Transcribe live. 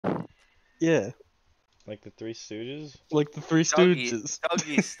Yeah, Like the Three Stooges? like the Three Dougie, Stooges.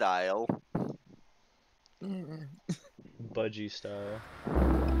 Dougie style. Budgie style.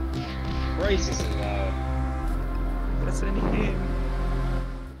 Christ, this is loud. That's any game.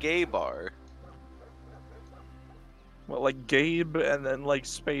 Gay bar. Well, like Gabe and then like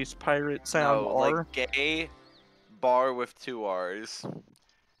space pirate sound No, R. like gay bar with 2 R's.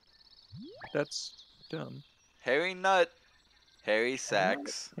 That's dumb. Harry Nut. Harry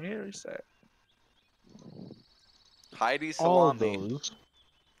Sacks. Harry Sack. Heidi All of Salami. those.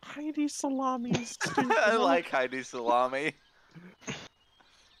 Heidi Salami's stupid. I like Heidi Salami.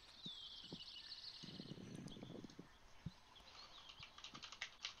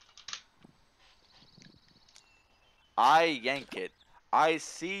 I yank it. I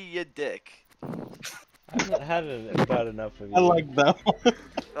see ya dick. I've had about enough of you. I like that one.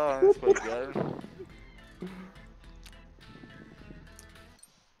 Oh, that's pretty good.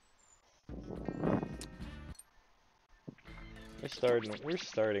 We're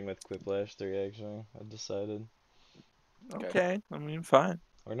starting with Quiplash 3 actually. I've decided. Okay, I mean, fine.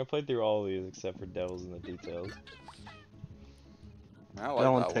 We're gonna play through all of these except for Devils in the Details. I like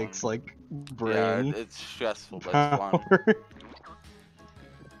That one takes like Yeah, brain it's stressful, but it's fun. power.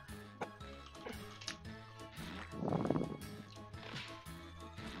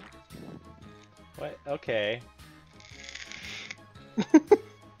 What? Okay.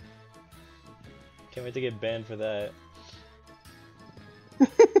 Can't wait to get banned for that.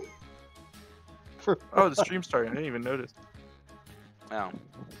 Oh, the stream's starting. I didn't even notice. Yeah.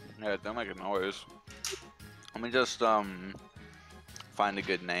 Yeah, don't make a noise. Let me just find a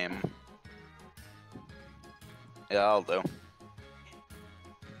good name. Yeah, I'll do.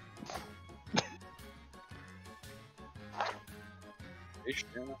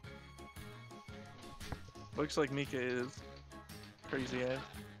 Looks like Mika is crazy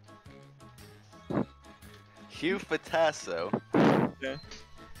ass. Hugh Fatasso. Okay.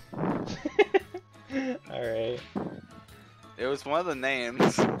 Alright. It was one of the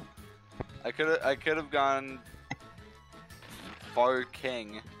names. I could have gone Far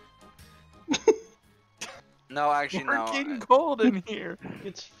King. No, actually no. It's getting cold in here.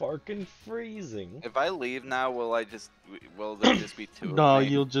 It's farkin' freezing. If I leave now, will there just be 2 No, of me?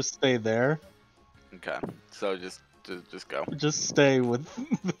 you'll just stay there. Okay. So just go. Just stay with.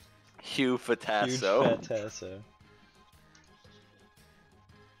 Hugh Huge Fatasso. fat tasso.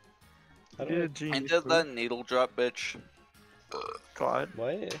 How do Yeah, I... genius. And does move. that needle drop, bitch? God,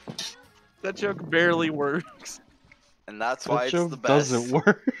 What? that joke barely works. And that's why That it's the joke best. doesn't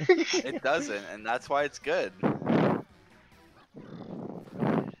work. It doesn't, and that's why it's good.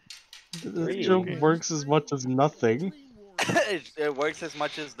 That joke works as much as nothing. It works as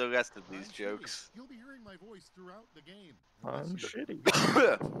much as the rest of these jokes. You'll be hearing my voice throughout the game. I'm shitty.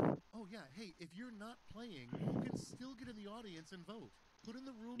 Oh yeah, hey, if you're not playing, you can still get in the audience and vote. Put in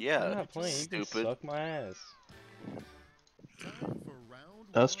the room. Yeah. I'm not playing. You can Stupid. suck my ass. Time for round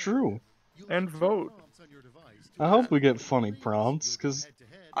That's 1. true. You'll And have 2 vote. prompts on your device to I hope answer. we get funny prompts, because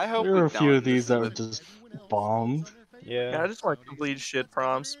I hope there we are a few don't. of these that are This is just bombed. Yeah. Yeah, I just want complete shit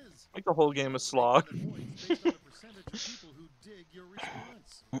prompts. Make the whole game a slog. Based on the percentage of people who dig your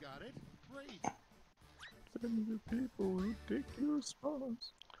response. Got it? Great. The people who take your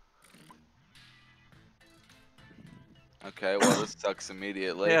response. Okay, well this sucks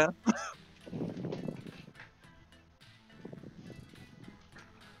immediately. Yeah.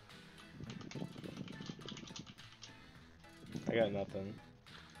 I got nothing.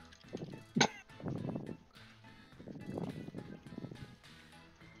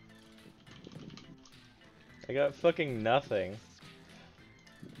 I got fucking nothing.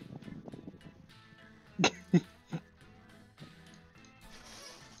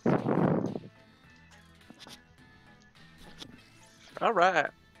 All right.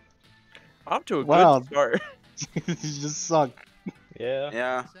 Off to a Wow. good start. You just suck. Yeah.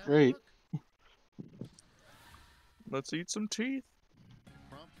 Yeah. Great. Let's eat some teeth.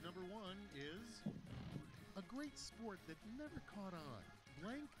 Prompt number 1 is a great sport that never caught on.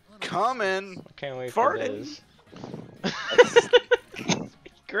 Blank on a Coming. Can't wait for Farting. this.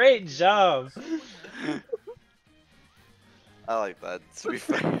 Great job. I like that, to be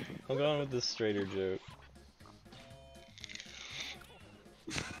fair. I'm going with the straighter joke.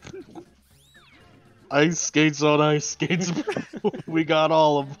 Ice skates on ice skates. We got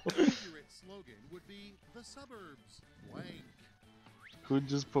all of them. accurate slogan would be the suburbs. Blank. Who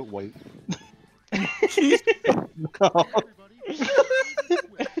just put white? No. Everybody.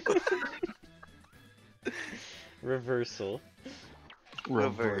 Reversal.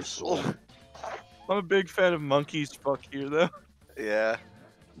 Reversal. I'm a big fan of monkeys. Fuck you, though. Yeah.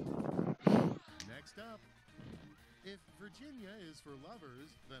 Cup. If Virginia is for lovers,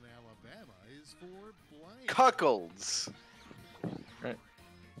 then Alabama is for blank. Cuckolds. Right.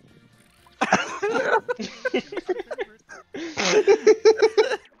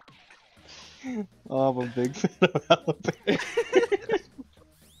 Oh, I'm a big fan of Alabama.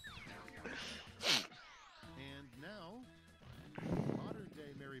 And now, modern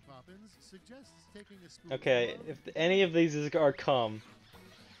day Mary Poppins suggests taking a spoon. Okay, if any of these are cum,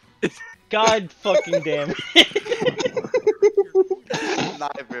 God fucking damn it.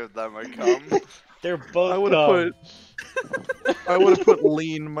 Neither of them are cum. They're I both would have cum. I would have put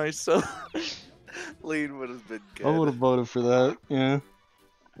lean myself. Lean would have been I would good. have voted for that. Yeah.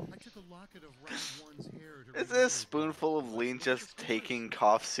 I took a locket of round one's hair to Is remember this spoonful of lean just taking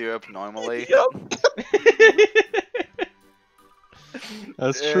cough syrup normally? Yep.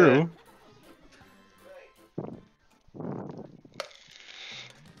 That's Yeah. true.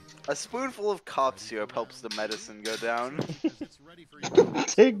 A spoonful of cough syrup helps the medicine go down. because it's ready for you.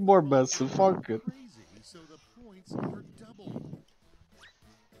 Take more medicine, fuck it. Crazy, so the points are doubled.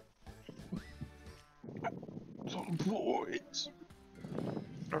 Some boys.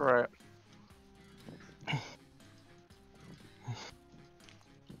 All right.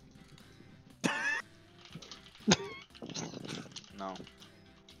 No.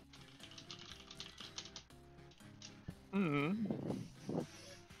 Hmm.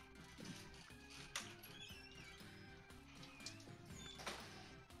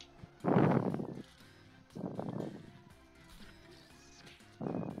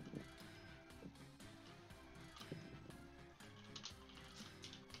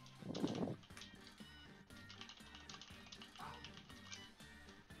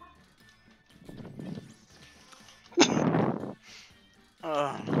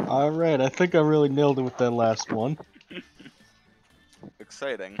 Alright, I think I really nailed it with that last one.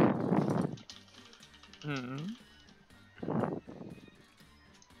 Exciting. Hmm.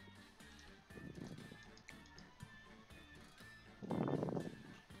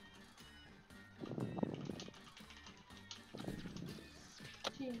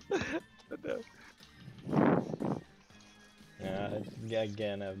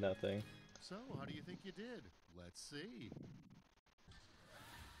 Again, I have nothing. So, how do you think you did? Let's see.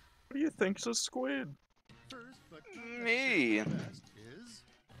 What do you think's a squid? First, but not Me. necessarily best, is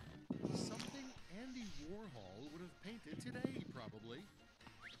something Andy Warhol would have painted today, probably.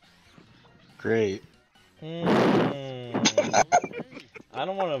 Great. Hmm. Okay. I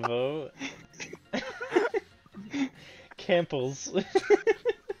don't want to vote. Campbell's.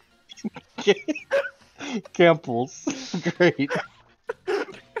 Campbell's. Great. You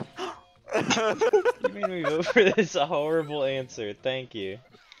made me vote for this horrible answer. Thank you.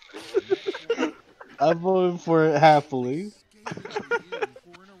 I voted for it happily.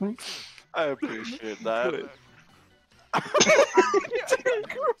 I appreciate that. Good.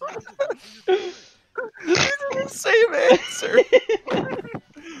 Same answer.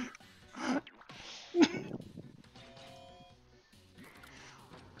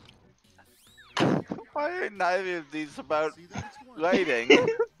 Why are neither of these about See the next one. lighting?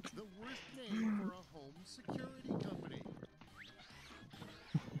 The worst name for a home security company.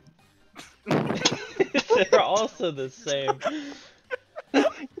 They're also the same.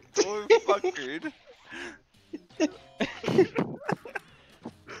 Poor fucker.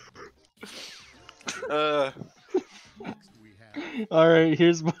 Next we have Alright,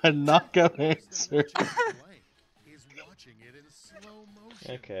 here's my knockout answer. blank is watching it in slow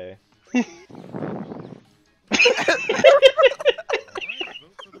motion. Okay. Alright,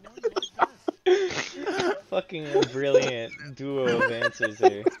 vote for the one you like best. Fucking a brilliant duo of answers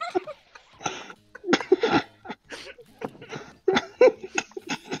here.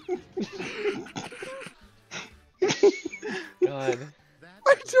 God.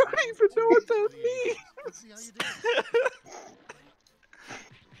 I don't even know what that means. Let's see how you did.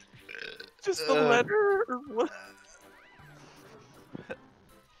 Just the letter or what?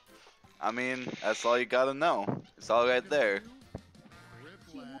 I mean, that's all you gotta know. It's all right there.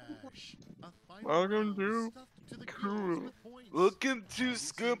 Whiplash. A final Welcome round to stuffed to the gills Cool. with points. Welcome to We'll be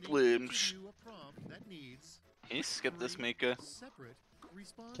sending each Scooplimsh. of you a prompt that needs Can you skip this, 3 Mika? separate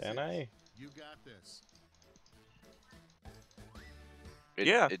responses. Can I? You got this.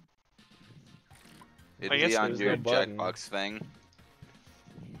 Yeah. It'd I guess be on there's your no button. checkbox thing.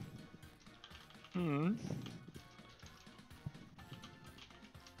 Hmm.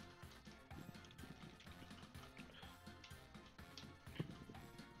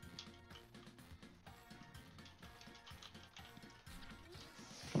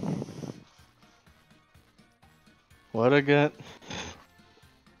 What I got?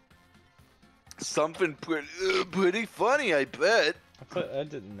 Something pretty funny, I bet. I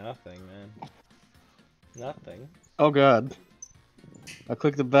did nothing, man. Nothing. Oh god. I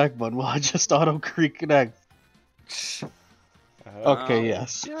clicked the back button while I just auto reconnect. Okay,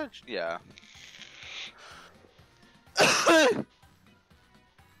 yes. Yeah.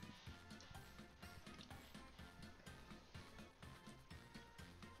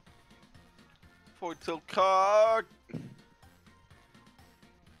 Portal cock.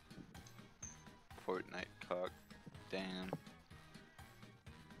 Fortnite cock. Damn.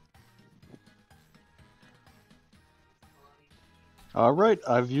 Alright,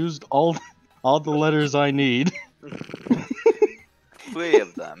 I've used all the letters I need. 3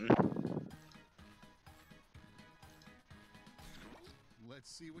 of them. Let's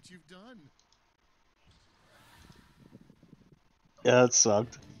see what you've done. Yeah, it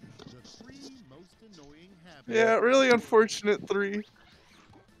sucked. The 3 most annoying habits. Yeah, really unfortunate 3.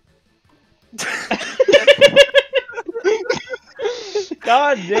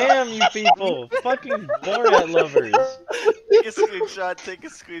 God damn you people! Fucking Borat lovers! Take a screenshot, take a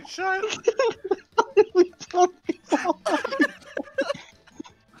screenshot. What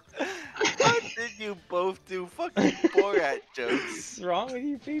did you both do? Fucking Borat jokes. What's wrong with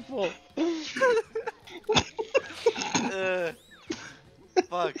you people?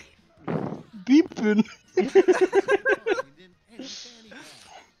 Fuck. Beeping.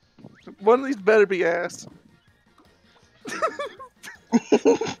 One of these better be ass.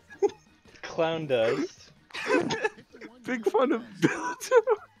 Clown dust. Big fun of Bill too.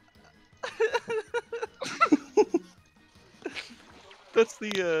 That's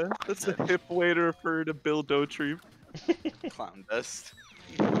the hip way to refer to Bill Dotrieve. Clown dust.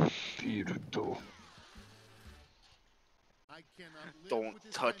 Beautiful. Don't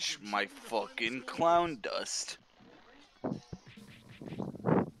touch my fucking clown dust.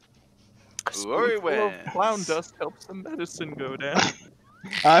 Rory wins. Clown dust helps the medicine go down.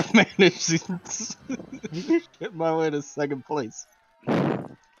 I managed to get my way to second place.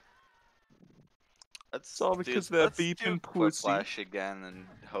 Let's all because of that let's beep do and Quick pussy. Flash again and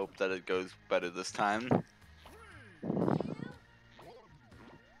hope that it goes better this time.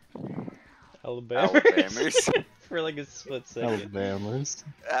 Alabamers. For like a split second. Alabamers.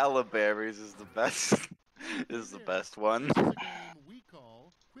 Alabamers is the best. Is the best one. This is a game we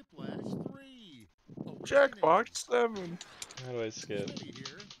call Quiplash 3. Jackbox 7. How do I skip? Steady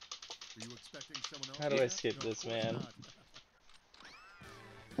here. Are you expecting someone else? How do I skip No, this, of course man? not.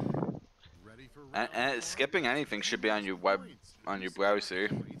 Ready for round And one? skipping anything should be on your web, on your browser.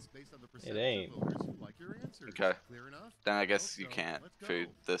 It ain't. Okay. Then I guess you can't for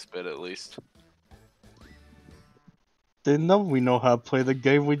this bit at least. Didn't know we know how to play the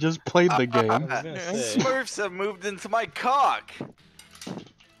game, we just played the I game. was gonna say. Smurfs have moved into my cock.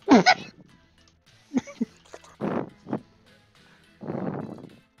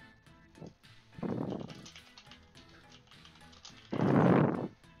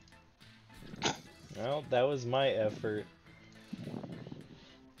 Well, that was my effort.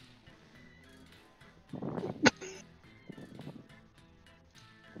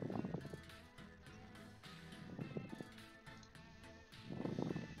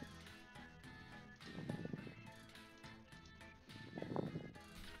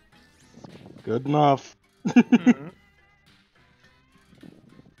 Good enough.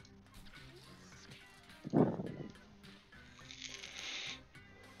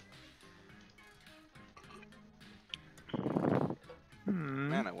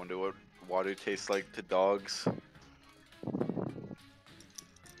 Man, I wonder what water tastes like to dogs.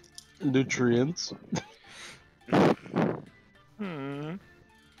 Nutrients. Hmm.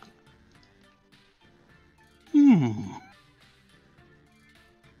 Hmm.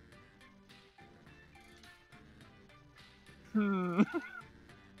 Hmm.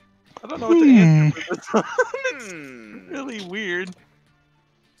 I don't know what to answer for this one. It's Hmm. really weird.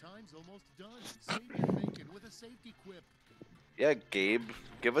 Time's almost done. Save your thinking with a safety quip. Yeah, Gabe,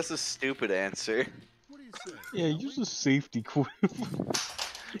 give us a stupid answer. What do you say? Yeah, use a safety quip.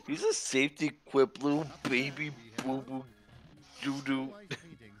 Use a safety quip, little baby boo boo doo doo. Life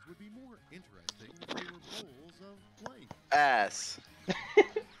paintings would be more interesting if they were bowls of blank. Ass.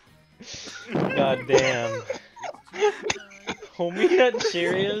 God damn. Homie got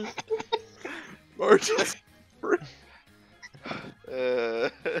Cheerios? Margins.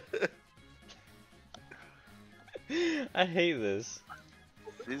 I hate this.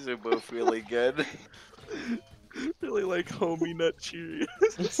 These are both really good. Really like homie nut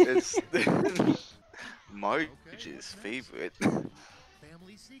Cheerios. It's Marge's favorite.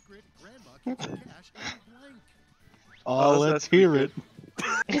 Family secret. Grandma keeps her cash in blank. Oh, Oh, let's that's hear pretty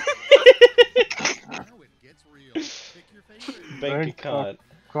it. bank account.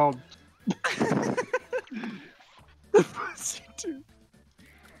 Called Pussy dude.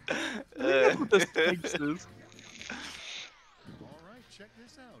 I know what this Sphinx is. Alright, check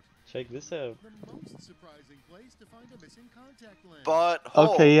this out. Check this out. The most surprising place to find a missing contact lens.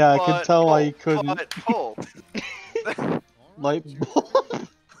 Butthole. Okay, yeah, I could tell why you couldn't. Butthole. Alright, light cheers. bulb.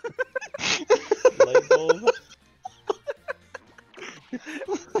 Light bulb.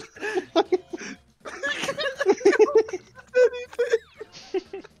 Let's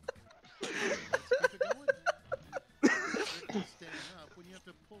keep it going. Just staying up when you have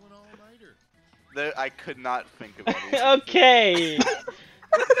to pull an all-nighter. There, I could not think of anything. Okay.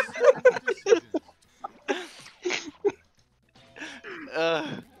 Decisions.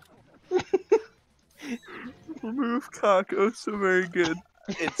 Remove cock. Oh, so very good.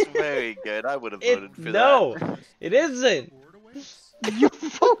 It's very good. I would have voted for No, that. it isn't. Board awaits. You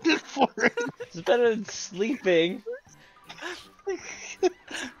voted for it. It's better than sleeping.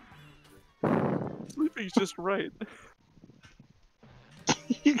 Sleeping's just right.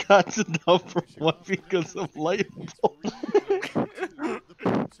 You got to number one because of light bulb. The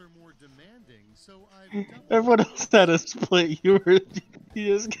points are more demanding, so I've doubled. Everyone else had a split. You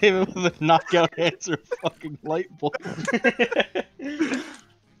just came in with a knockout answer. Fucking light bulb.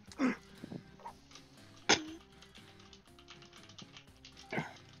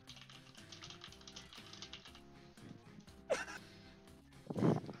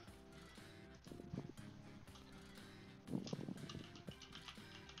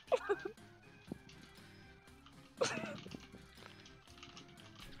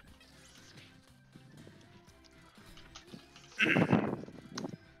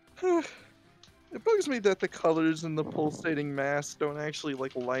 It bugs me that the colors in the pulsating mass don't actually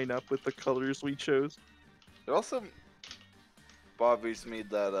like line up with the colors we chose. It also bothers me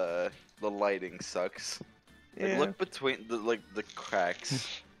that the lighting sucks. Like, Yeah. look between the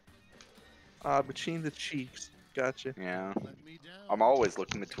cracks. Between the cheeks. Gotcha. Yeah. Let me down. I'm always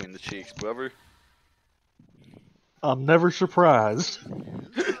looking between the cheeks, brother. I'm never surprised.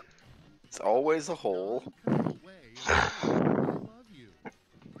 It's always a hole. Come away and I love you.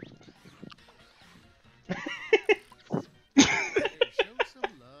 Hey, show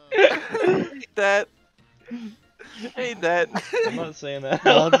some love. Hate that. Hate that. I'm not saying that.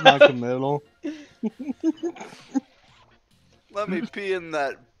 No, that's not committal. Let me pee in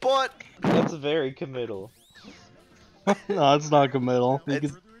that butt. That's very committal. No, it's not committal. You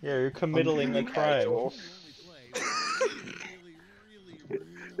It's can- Yeah, you're committaling a crime. casual.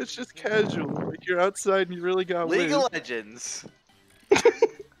 It's just casual. Like you're outside and you really got League wind. of Legends.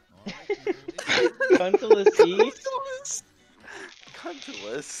 Cuntless E?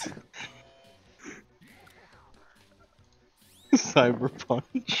 Cuntless. Cyber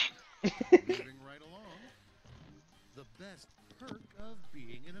punch. Moving right along. The best perk of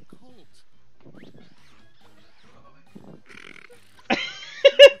being in a cult. The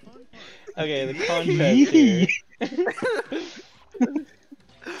fun part. Okay, the contrast here.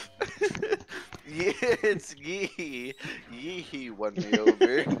 Yeah, it's Yee. Yee won me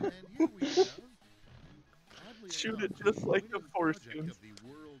over. And here we have, oddly Shoot enough, it just the like winning the Force project Tunes. of the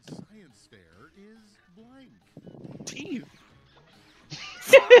World Science Fair is blank. Teeth.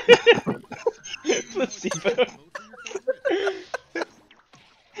 Placebo. Vote for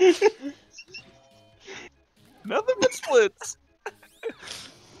your favorite. Nothing but splits.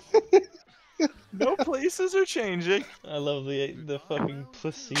 No places are changing. I love the fucking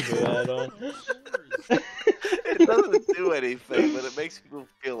placebo add-on. It doesn't do anything, but it makes people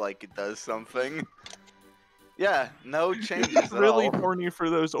feel like it does something. Yeah, no changes at Really all. horny for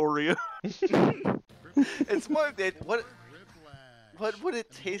those Oreos. It's more that what Whiplash. would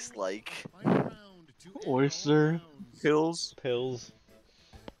it taste like? Final round to end all Oyster. rounds. Pills. Pills.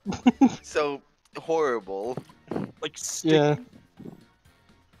 So horrible. Like stick. Yeah.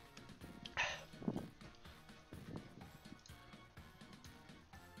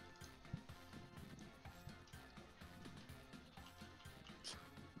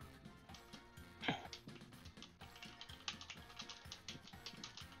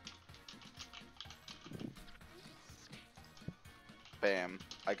 Bam.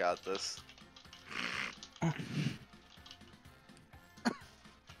 I got this.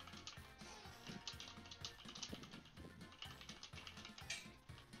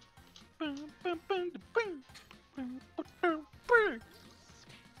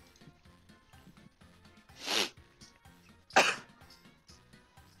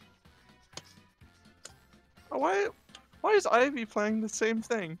 Why is Ivy playing the same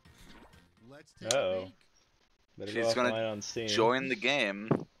thing? Let's take Uh-oh. a peek. Better She's go gonna offline on Steam. Join the game.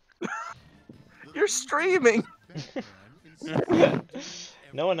 The You're theme streaming. is Batman in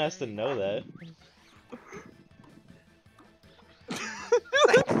No one has to know that.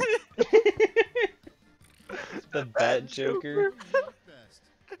 The Bat Joker.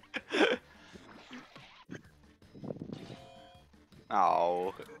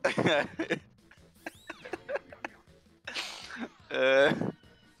 Oh.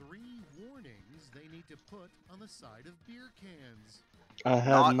 Three warnings they need to put on the side of beer cans. I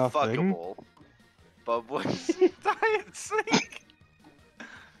had Not nothing. fuckable. Bubbles. Diet sink.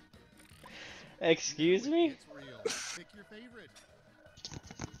 Excuse me? It's real. Pick your favorite.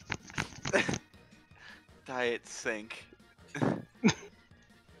 Diet sink.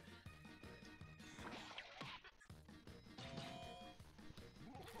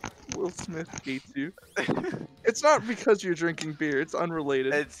 Will Smith hates you. It's not because you're drinking beer. It's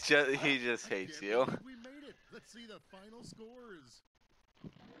unrelated. It's just he just hates Can't you. believe we made it. Let's see the final scores.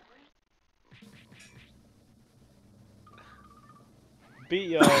 Beat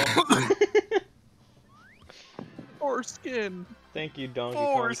y'all. Or skin. Thank you, Donkey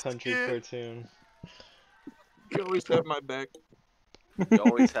Kong Foreskin. Country Cartoon. You always have my back. You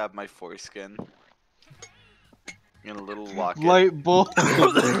always have my foreskin. In a little locket. Light bulb.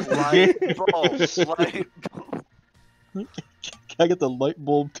 Light bulb. Light bulb. I get the light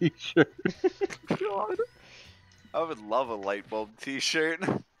bulb T-shirt. God. I would love a light bulb T-shirt.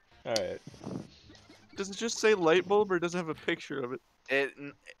 Alright. Does it just say light bulb or does it have a picture of it?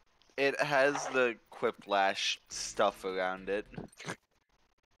 It has the quiplash stuff around it.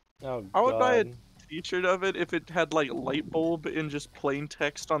 Oh, I would buy a God. t-shirt of it if it had like light bulb in just plain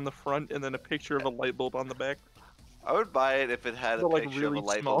text on the front and then a picture of a light bulb on the back. I would buy it if it had a But, like, picture of really a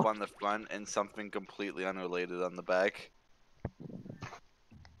light bulb small. on the front and something completely unrelated on the back.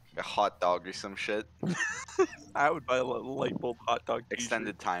 A hot dog or some shit. I would buy a light bulb hot dog t-shirt.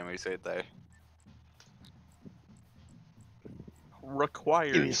 Extended timers right there.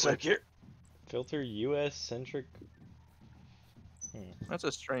 Required. Give me a sec here. Filter US centric. That's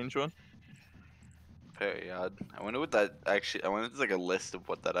a strange one. Very odd. I wonder what that actually. I wonder if there's like a list of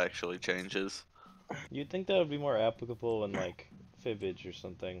what that actually changes. You'd think that would be more applicable in like Fibbage or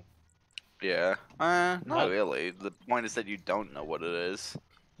something. Yeah. Not Not- really. The point is that you don't know what it is.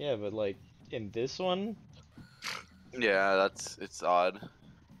 Yeah, but like in this one, Yeah, it's odd.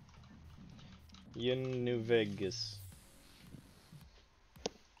 in New Vegas.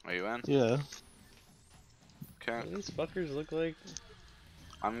 Are you in? Yeah. Okay. What do these fuckers look like?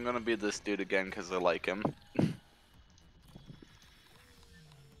 I'm gonna be this dude again because I like him.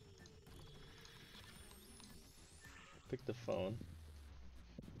 Pick the phone.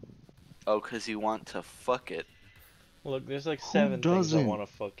 Oh, because you want to fuck it. Look, there's like 7 things I doesn't? want to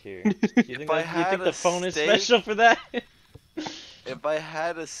fuck here. You think, I you had think a the phone is steak- special for that? If I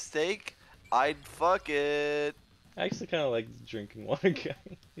had a steak, I'd fuck it. I actually kind of like the drinking water guy.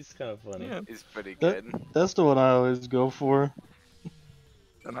 He's kind of funny. Yeah, He's pretty That- good. That's the one I always go for.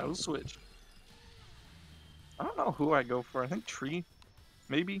 then I will switch. I don't know who I go for. I think Tree.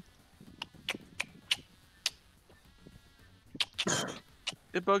 Maybe.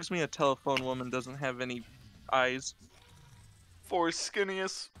 It bugs me a telephone woman doesn't have any eyes For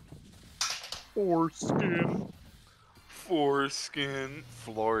skinniest. or skin. Foreskin.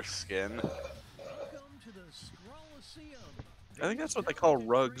 Floor skin. Welcome to the Scrollaceum. I think that's what they call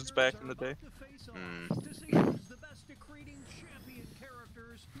rugs back in the day. Hmm. To see who's the best at creating champion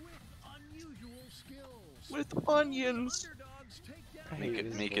characters with unusual skills. With onions. Underdogs take down I hate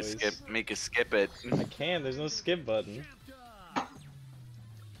his voice. Make a skip it I can. There's no skip button. chapter.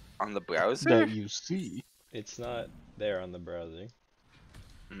 on the browser. That you see. It's not there on the browser.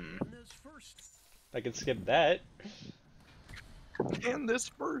 Hmm. This first I can skip that. And this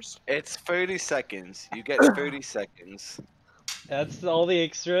first. It's 30 seconds. You get 30 seconds. That's all the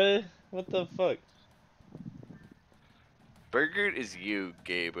extra. What the fuck? Burgert is you,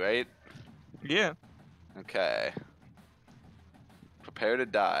 Gabe, right? Yeah. Okay. Prepare to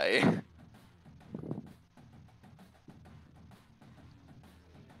die.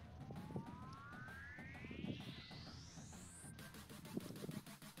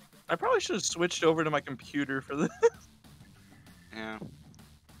 I probably should have switched over to my computer for this. Yeah.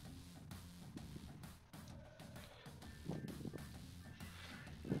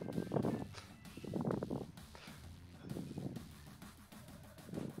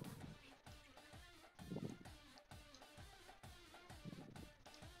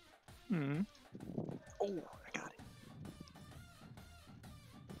 Hmm. Oh, I got it.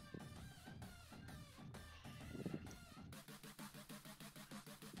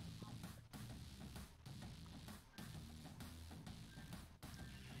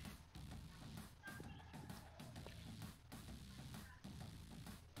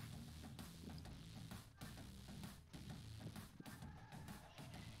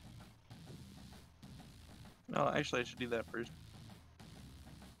 No, actually, I should do that first.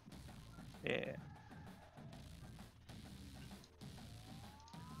 Yeah.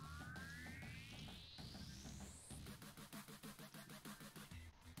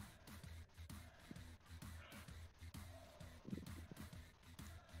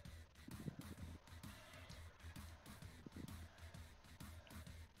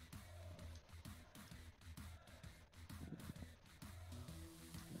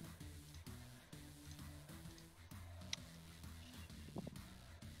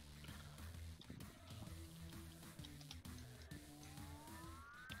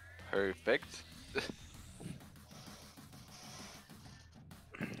 Perfect.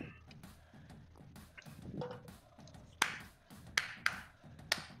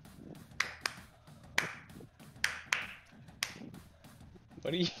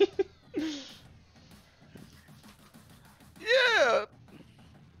 What are you? Yeah.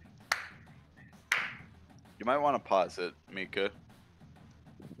 You might want to pause it, Mika.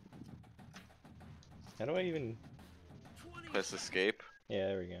 How do I even? Press escape. Yeah,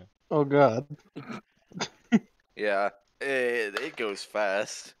 there we go. Oh god. Yeah, it goes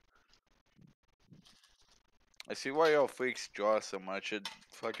fast. I see why y'all freaks draw so much. It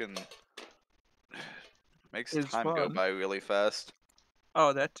fucking makes It's time go fun. by really fast.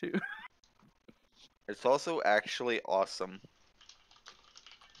 Oh, that too. It's also actually awesome.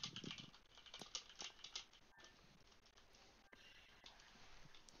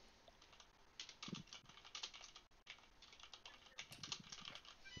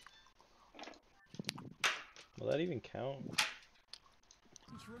 Will that even count?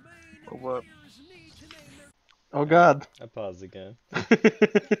 Well, what? Oh god. I paused again.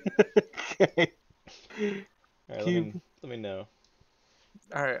 Okay. All right, Keep... let me know.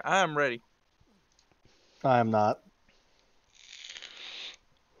 All right, I'm ready. I am not.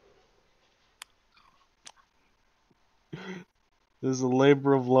 This is a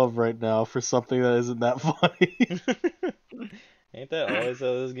labor of love right now for something that isn't that funny. Ain't that always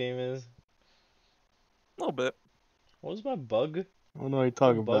how this game is? A little bit. What was my bug? I don't know what you're What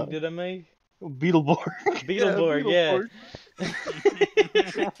talking bug about. did I make? Beetleborg. Beetleborg, yeah.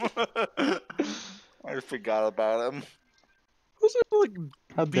 I forgot about him. Who's it like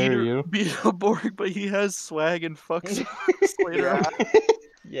How dare you? Beetleborg, but he has swag and fucks Slater Yeah. up.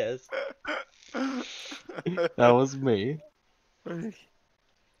 Yes. That was me. All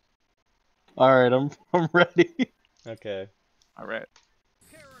Alright, I'm ready. Okay. right.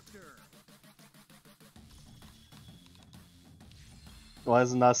 Why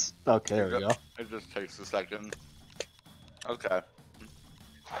is it not okay, there we go. It just takes a second. Okay.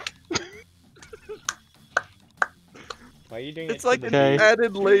 Why are you doing It's it like to an the Okay. beat?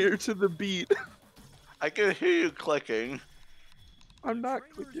 added layer to the beat. I can hear you clicking. I'm not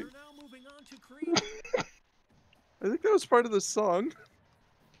clicking. I think that was part of the song.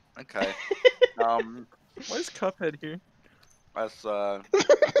 Okay. Why is Cuphead here? That's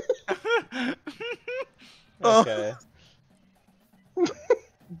Okay.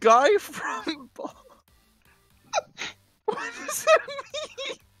 Guy from. What does that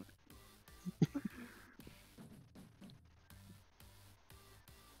mean?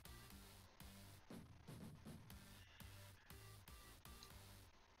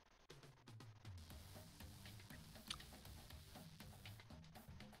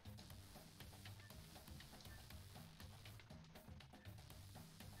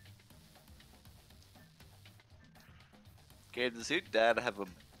 Okay, does your dad have a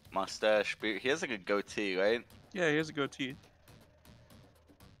mustache? He has like a goatee, right? Yeah, he has a goatee.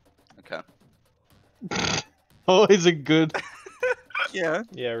 Okay. Always a good. Yeah.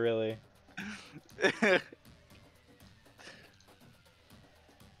 Yeah, really.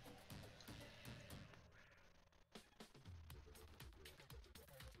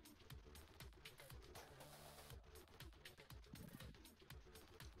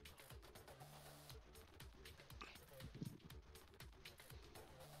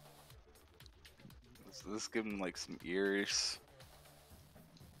 Let's give him like some ears.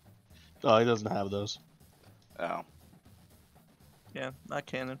 Oh, he doesn't have those. Oh. Yeah, not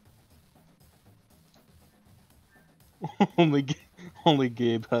canon. only, only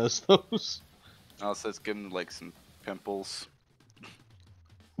Gabe has those. Also, let's give him like some pimples.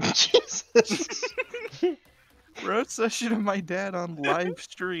 Jesus. Road session of my dad on live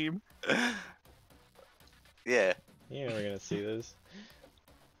stream. Yeah, You're never gonna see this.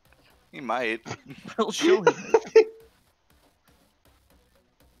 he might. I'll show him.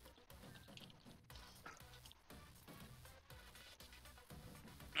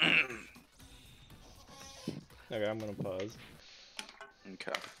 Okay, I'm gonna pause.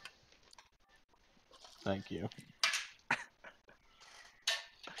 Okay. Thank you.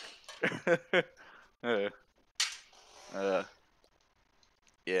 uh,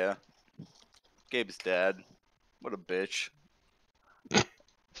 yeah. Gabe's dad. What a bitch.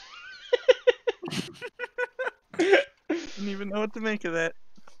 Didn't even know what to make of that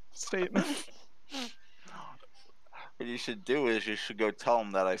statement. What you should do is you should go tell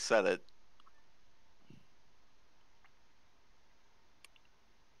him that I said it.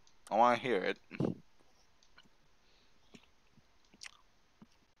 I want to hear it.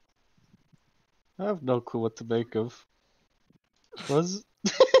 I have no clue what to make of. Was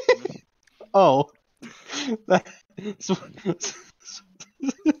oh, that's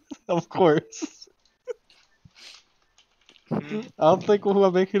of course. I don't think who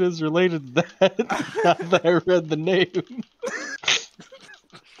I'm making is related to that. Now that I read the name.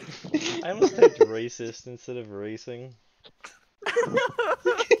 I almost typed racist instead of racing.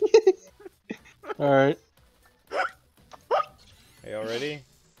 All right, Are y'all ready?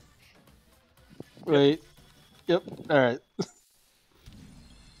 wait. Yep. All right.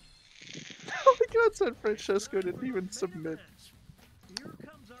 Oh my god, San Francesco didn't even submit.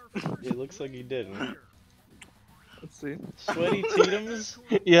 It looks like he didn't. Let's see. Sweaty Teetums?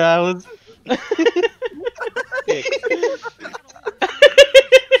 Yeah, I was. Ick.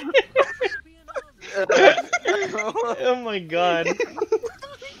 Oh my god.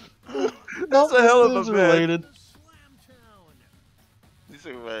 Nope, a hell of this is a bed. related. These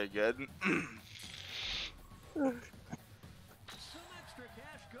are very good. Some extra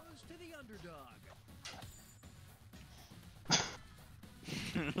cash goes to the underdog.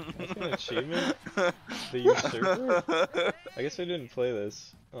 That's an achievement? The Usurper? I guess I didn't play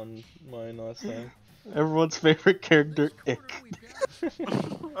this on mine last time. Everyone's favorite character, Ick.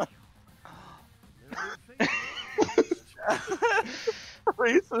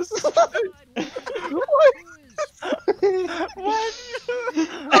 Racist. What?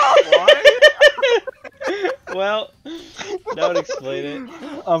 Well, that would explain it.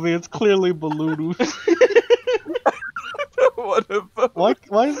 I mean, it's clearly Balloon. What a vote.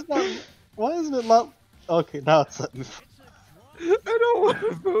 Why is it not? Why isn't it not? Okay, now it's letting me. I don't want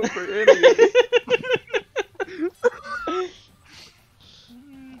to vote for any of these.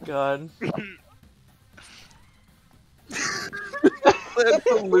 God. That's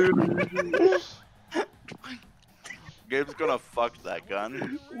a loser. Gabe's gonna fuck that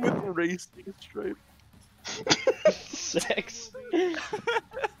gun. With racing stripe. Sex.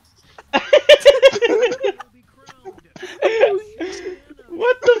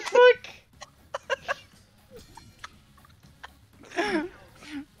 What the fuck?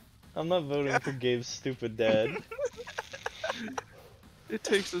 I'm not voting for Gabe's stupid dad. It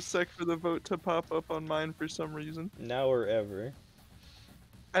takes a sec for the vote to pop up on mine for some reason. Now or ever.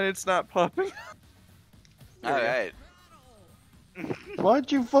 And it's not popping. Alright.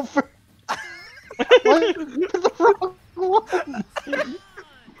 Why'd you vote for? Why? The wrong one.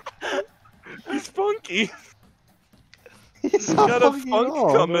 He's funky. He's He's not got a fucking funk at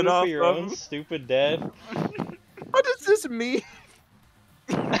all. coming Voted off for your of own him. stupid dad. What does this mean?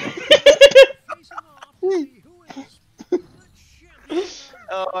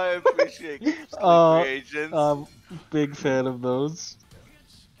 Oh, I appreciate Gabe's creations. Big fan of those.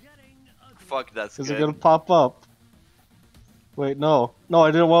 Fuck, that's Is good. it gonna pop up? Wait, no. No,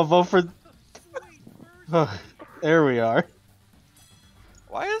 I didn't want to vote for. There we are.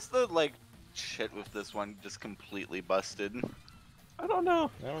 Why is the, like, shit with this one just completely busted? I don't know.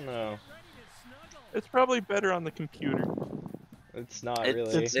 I don't know. It's probably better on the computer. It's not It's-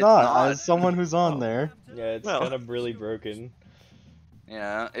 really. It's It's not. not. As someone who's on Oh. there. Yeah, it's Well. kind of really broken.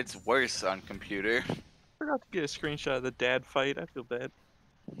 Yeah, it's worse on computer. Forgot to get a screenshot of the dad fight. I feel bad.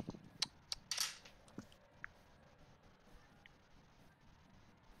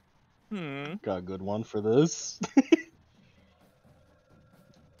 Got a good one for this.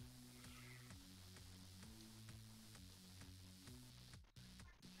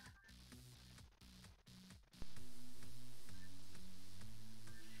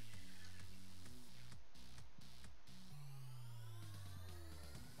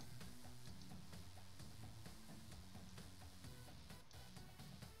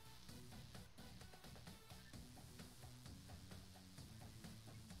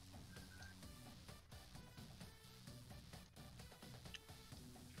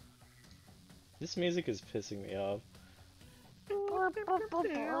 This music is pissing me off.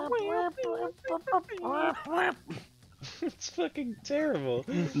 It's fucking terrible.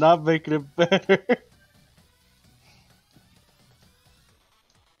 Not making it better.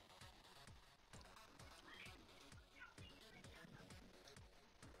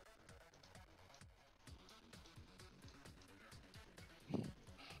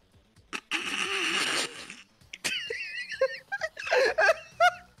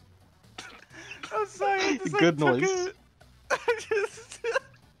 just, Good took noise. it. I just...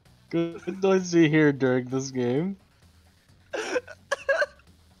 Good noise you hear during this game.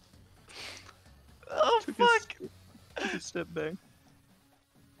 Oh Took fuck! a step back.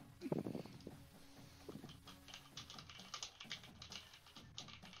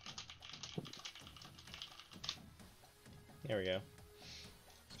 There we go.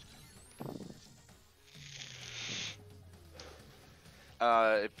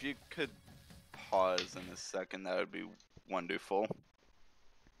 If you could pause in a second, that would be wonderful.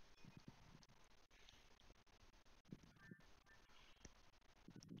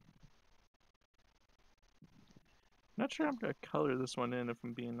 Not sure I'm gonna color this one in if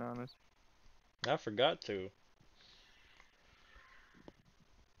I'm being honest. I forgot to.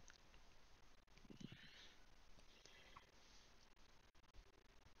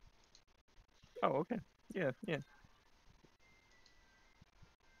 Oh, okay. Yeah, yeah.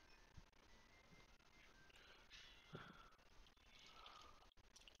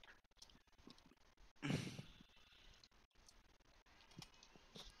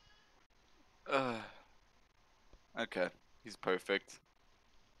 Okay, he's perfect.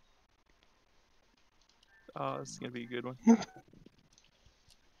 Oh, this is gonna be a good one.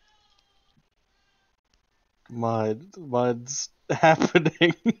 Mine's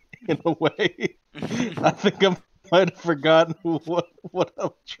happening in a way. I think I might have forgotten what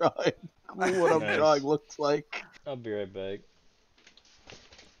I'm Nice. drawing looks like. I'll be right back.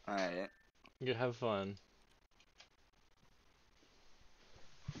 Alright. You have fun.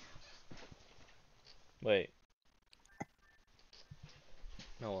 Wait.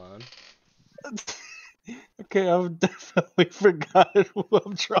 Hold on. Okay, I've definitely forgotten what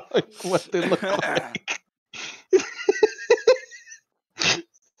I'm drawing, what they look like.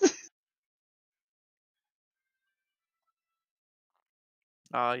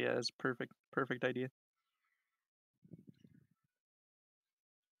 Oh yeah, it's perfect. Perfect idea.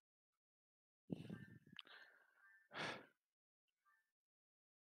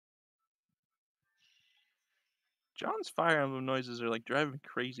 John's Fire Emblem noises are like driving me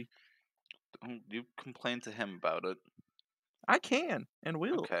crazy. You complain to him about it. I can and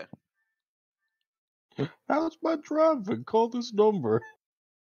will. Okay. How's my driving? Call this number.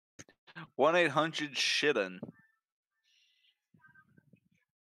 1-800-SHITTN.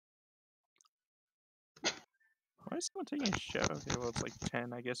 Why is someone taking a shower? Okay, well it's like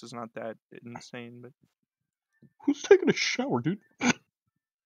 10. I guess it's not that insane, but Who's taking a shower, dude?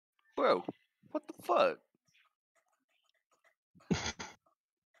 Bro, what the fuck?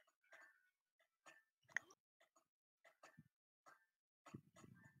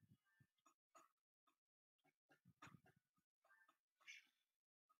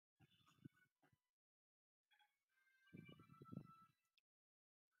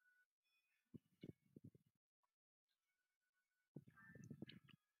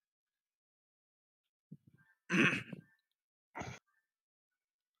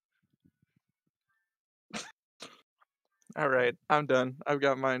 all right, I'm done. I've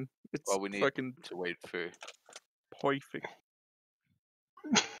got mine. It's Well, we need fucking to wait for. perfect.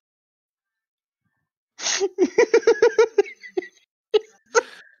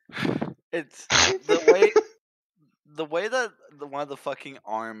 It's the way that one of the fucking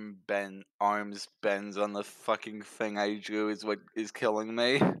arms bends on the fucking thing I drew is what is killing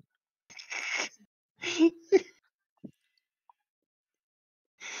me.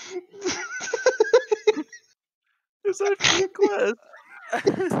 Is that fake glass?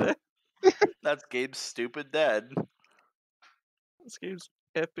 That's Gabe's stupid dad. This game's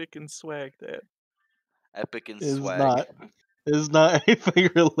epic and swag that. Epic and is swag. not anything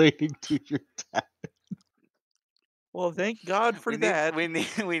relating to your dad. Well, thank God for We that.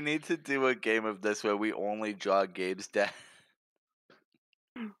 need to do a game of this where we only draw Gabe's dad.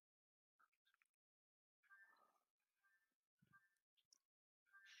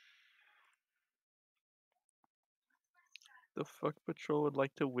 The Fuck Patrol would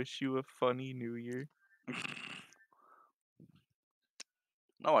like to wish you a funny new year.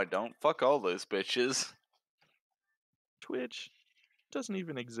 No, I don't. Fuck all those bitches. Twitch doesn't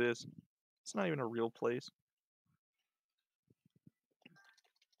even exist. It's not even a real place.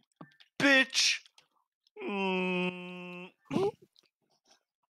 Bitch. Mm. Who?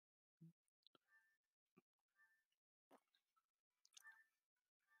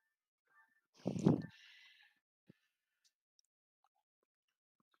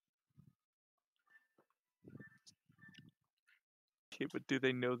 Okay, but do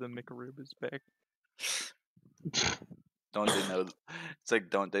they know the McRib is back? Don't they know? It's like,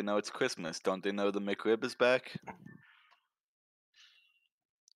 don't they know it's Christmas? Don't they know the McRib is back?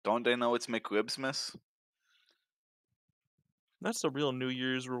 Don't they know it's McRibsmas? That's the real New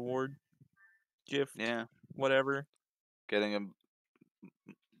Year's reward. Gift, Yeah, whatever. getting a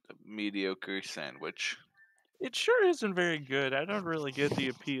mediocre sandwich. It sure isn't very good. I don't really get the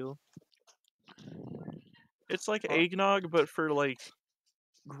appeal. It's like Well- eggnog, but for like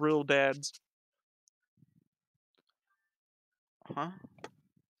grill dads. Huh?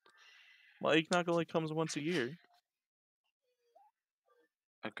 Well, eggnog only comes once a year.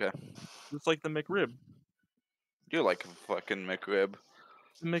 Okay. It's like the McRib. You're like a fucking McRib.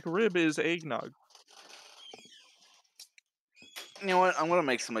 The McRib is eggnog. You know what? I'm gonna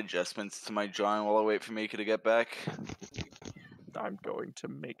make some adjustments to my drawing while I wait for Mika to get back. I'm going to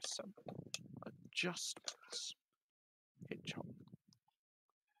make some adjustments. Hedgehog.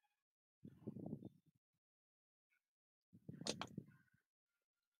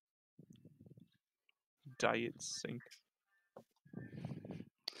 Diet sink.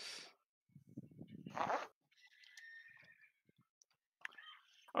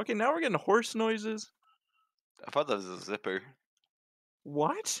 Okay, now we're getting horse noises. I thought that was a zipper.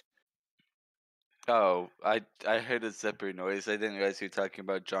 What? Oh, I heard a zipper noise. I didn't realize you were talking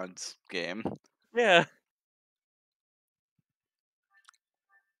about John's game. Yeah.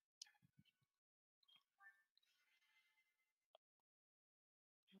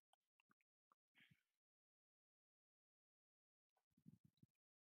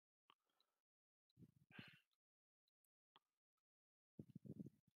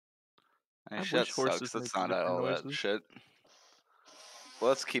 Hey, I shit wish horses sucks. made That's not zipper all that noises. shit. Well,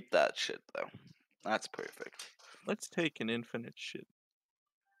 let's keep that shit though. That's perfect. Let's take an infinite shit.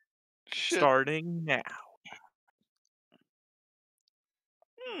 Shit. Starting now.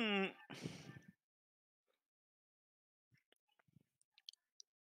 Hmm.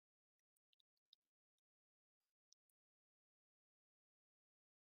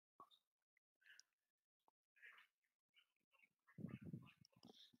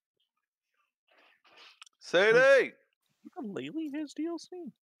 Sadie! Lately has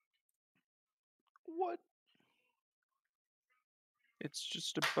DLC? What? It's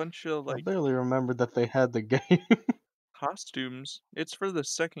just a bunch of I like barely remembered that they had the game. costumes. It's for the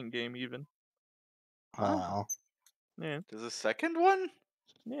second game even. Oh, Yeah. There's a second one?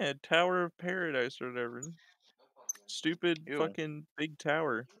 Yeah, Tower of Paradise or whatever. Stupid Ew. fucking big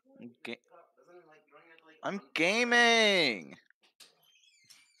tower. Ga- I'm gaming!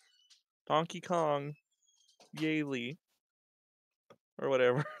 Donkey Kong. Yaley. Or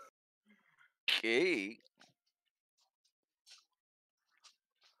whatever. Okay.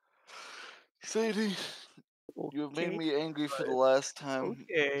 Sadie, you have made Okay. me angry for the last time.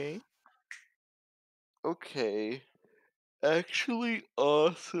 Okay. Okay. Actually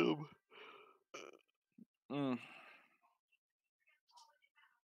awesome. Mm.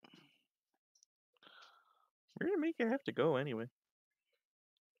 Where did Mika have to go anyway?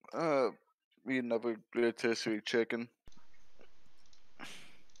 Me another rotisserie chicken.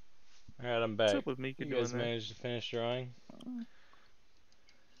 Alright, I'm What's back. up with Mika You doing guys that? managed to finish drawing?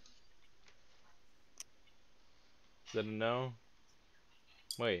 Is that a no?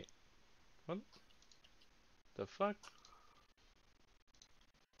 Wait. What the fuck?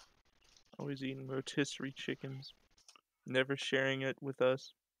 Always eating rotisserie chickens. Never sharing it with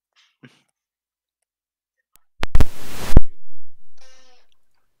us.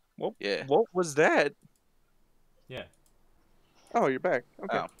 What? Yeah. What was that? Yeah. Oh, you're back.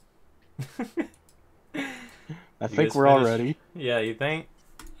 Okay. Oh. I You think guys we're all finished? ready. Yeah, you think?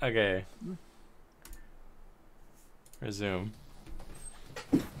 Okay. Resume.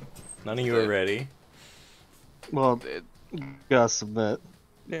 None of you are Okay. ready. Well, It, gotta submit.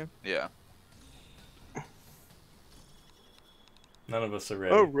 yeah. None of us are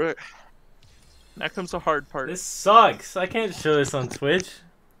ready. Oh, right. Now comes the hard part. This sucks. I can't show this on Twitch.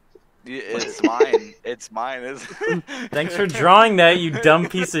 It's mine. It's mine, isn't it? Thanks for drawing that, you dumb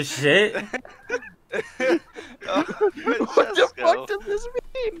piece of shit. Oh, What the fuck Francesco. does this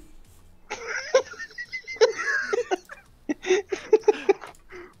mean?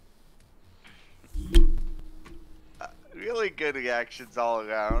 Really good reactions all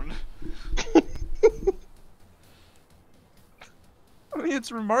around. I mean,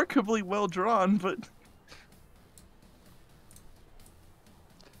 it's remarkably well drawn, but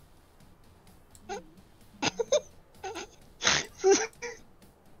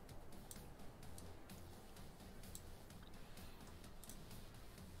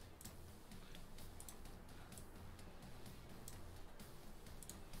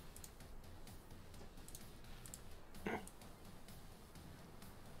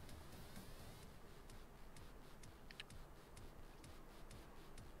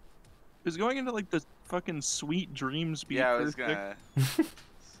is going into like the fucking sweet dreams be Yeah, I was perfect? gonna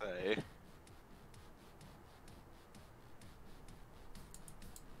say.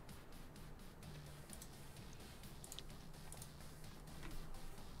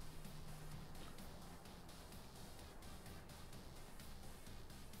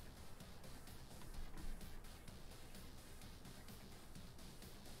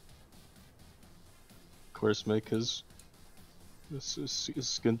 Of course, make his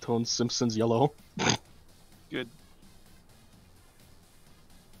skin tone Simpsons yellow. Good.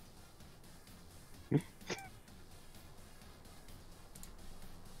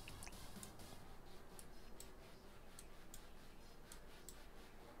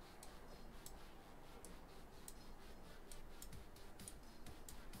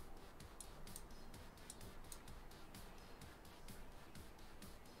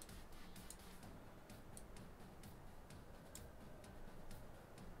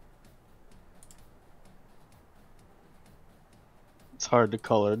 It's hard to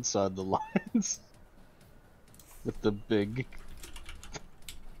color inside the lines with the big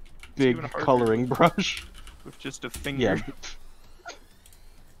even harder coloring brush. With just a finger. Yeah.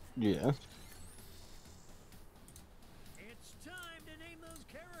 Yeah. It's time to name those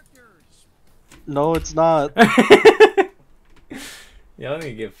characters. No, it's not. Yeah, let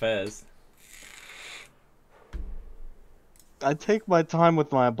me get fast. I take my time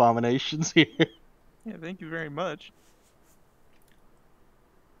with my abominations here. Yeah, thank you very much.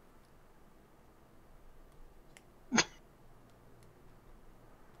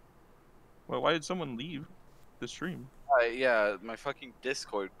 Well, why did someone leave the stream? Yeah, my fucking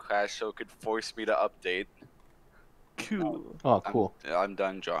Discord crashed, so it could force me to update. Cool. Oh, cool. I'm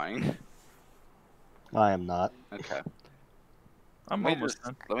done drawing. I am not. Okay. I'm Let me almost just,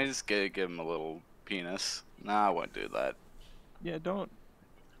 done. let me just give him a little penis. Nah, I won't do that. Yeah, don't.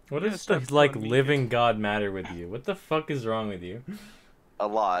 What Yeah, does stop the, like, telling me. living god matter with you? What the fuck is wrong with you? A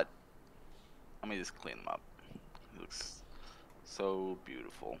lot. Let me just clean him up. He looks so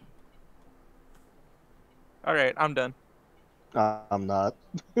beautiful. Alright, I'm done. I'm not.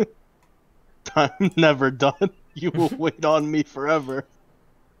 I'm never done. You will wait on me forever.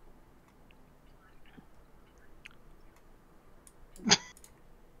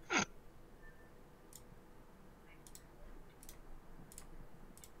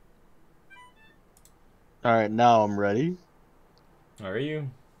 Alright, now I'm ready. Are you?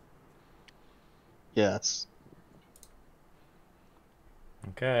 Yes.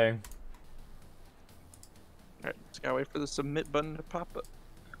 Okay. Alright, just gotta wait for the submit button to pop up.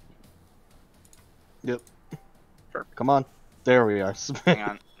 Yep. Sure. Come on. There we are. Hang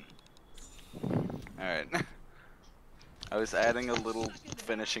on. Alright. I was adding a little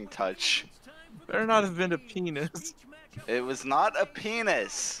finishing touch. Better not have been a penis. It was not a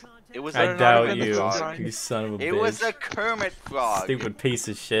penis. It was I a Better not doubt have been you, the frog. design. you son of a It bitch. was a Kermit frog. Stupid piece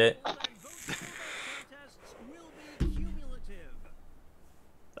of shit.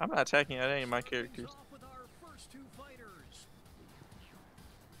 I'm not attacking at any of my characters.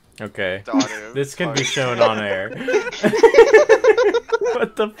 Okay. Daughter of This can be Clark. shown on air.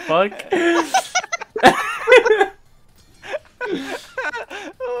 What the fuck?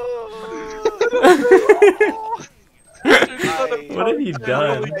 What have you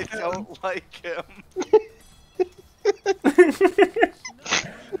done? I don't like him.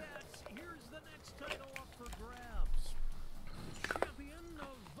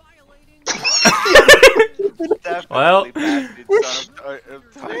 Well. Definitely bastard son of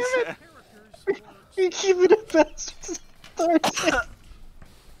Tyson. You keep it a bastard.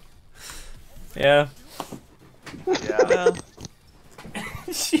 Yeah. Yeah.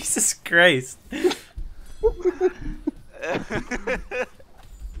 Jesus Christ.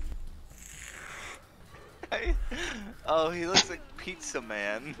 Oh, he looks like Pizza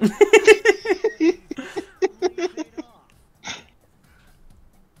Man.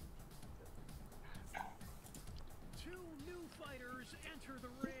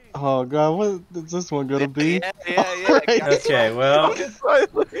 Oh god, what is this one gonna be? Yeah. Alright. Okay, well. And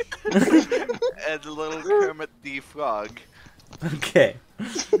the little Kermit the Frog. Okay.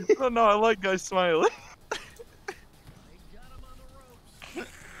 Oh no, I like guys smiling.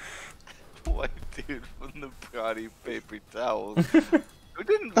 White dude from the Proddy paper towels. Who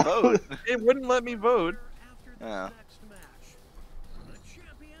didn't vote? It wouldn't let me vote. Yeah.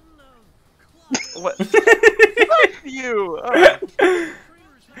 What? Fuck you!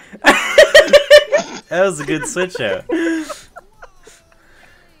 That was a good switch out.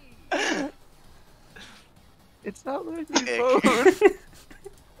 It's not letting me Ick. vote.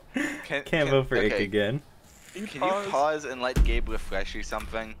 Can't vote for Ick okay, again. Can you pause and let Gabe refresh you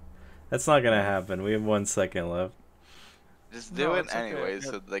something? That's not gonna happen. We have 1 second left. Just No, do it it's okay. anyway Yeah.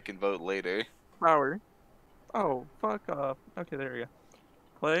 so they can vote later. Power. Oh, fuck off. Okay, there we go.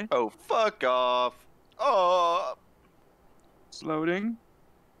 Play. Oh, fuck off. Oh. It's loading.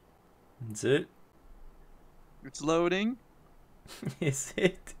 Is it? It's loading. Is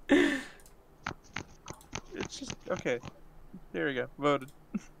it? It's just okay. There we go. Voted.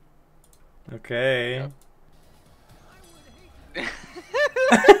 Okay.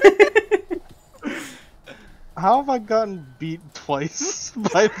 How have I gotten beat twice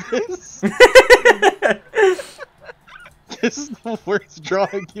by this? This is the worst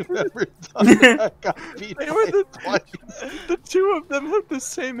drawing you've ever done. I got beat They were by twice. The two of them have the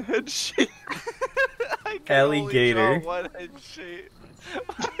same head shape. I can Alligator. only draw one head shape.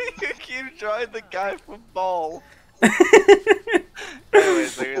 You keep drawing the guy from Ball.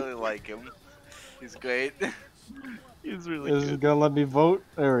 Anyways, I really like him. He's great. He's really Is it good. gonna let me vote?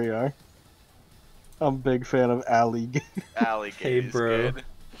 There we are. I'm a big fan of Alligator. Alligator Hey, is bro. good. This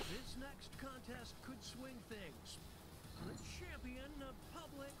next contest could swing things. The champion of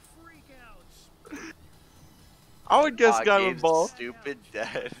public freakouts. I would guess Aw, guy Gabe's with ball. Stupid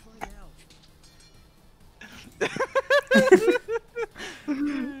dead. Find out.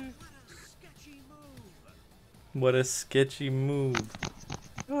 Sketchy move. What a sketchy move.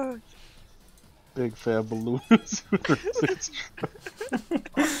 Big fan of balloons.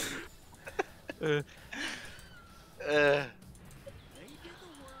 Uh, Uh, They did the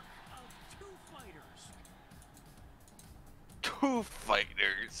work of two fighters. two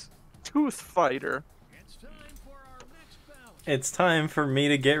fighters. Tooth fighter. It's time for our next bout. It's time for me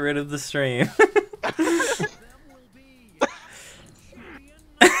to get rid of the stream. Them will be champion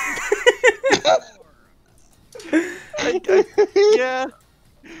Yeah.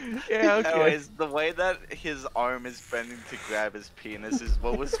 Yeah, okay. Anyways, the way that his arm is bending to grab his penis is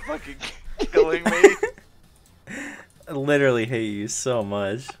what was fucking killing me. I literally hate you so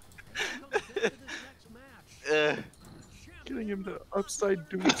much. Getting him to upside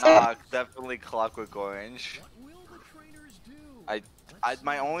down. Definitely Clockwork Orange. What will the trainers do?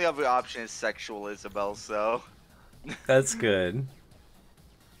 My only other option is Sexual Isabel, so. That's good.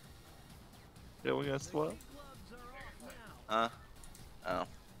 Yeah, we got swap. Gloves are off now.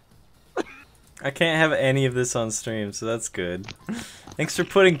 Oh. I can't have any of this on stream, so that's good. Thanks for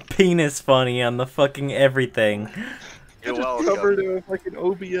putting penis funny on the fucking everything. You're Just covered welcome. it with like an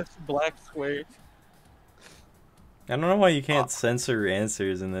OBS black square. I don't know why you can't censor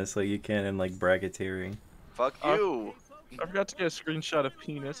answers in this like you can in like bracketeering. Fuck you. I forgot to get a screenshot of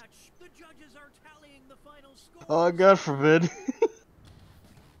penis. The judges are tallying the final score. Oh, God forbid.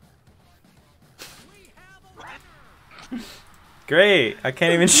 We have a winner. Great! I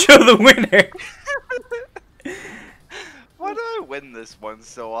can't even show the winner! Why do I win this one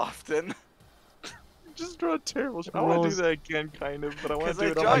so often? Just draw a terrible shot. I want to do Rolls. that again, kind of, but I want to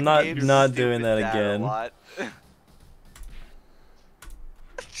do it draw on I'm not- Gabe's not stupid doing that dad again. A lot.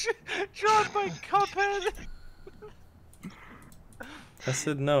 Drawn by Cuphead. I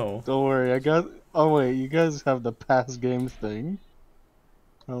said no. Don't worry, I got. Oh wait, you guys have the past game thing.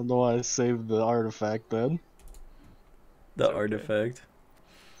 I don't know why I saved the artifact then. The okay. artifact.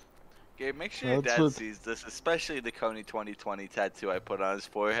 Gabe, make sure your That's dad what- sees this, especially the Coney 2020 tattoo I put on his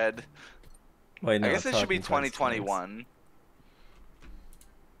forehead. Wait, no, I guess it should be talking points, 2021.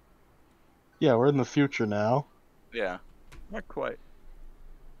 Yeah, we're in the future now. Yeah. Not quite.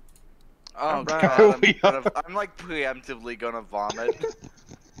 Oh I'm god, back. We I'm like preemptively gonna vomit.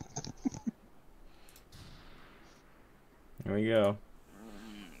 Here we go.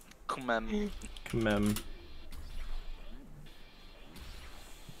 Come on. Commem.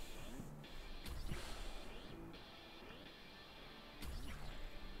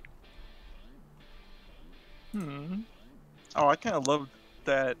 Oh, I kind of love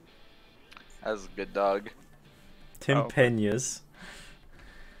that. That was a good dog. Tim Oh. Peñas.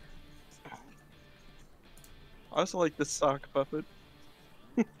 I also like the sock puppet.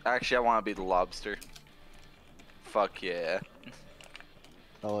 Actually, I want to be the lobster. Fuck yeah.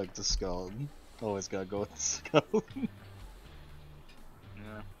 I like the skull. Always gotta go with the skull.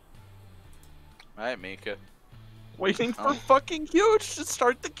 Yeah. Alright, Mika. Waiting for Oh. fucking huge to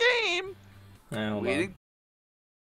start the game. Hold on. Waiting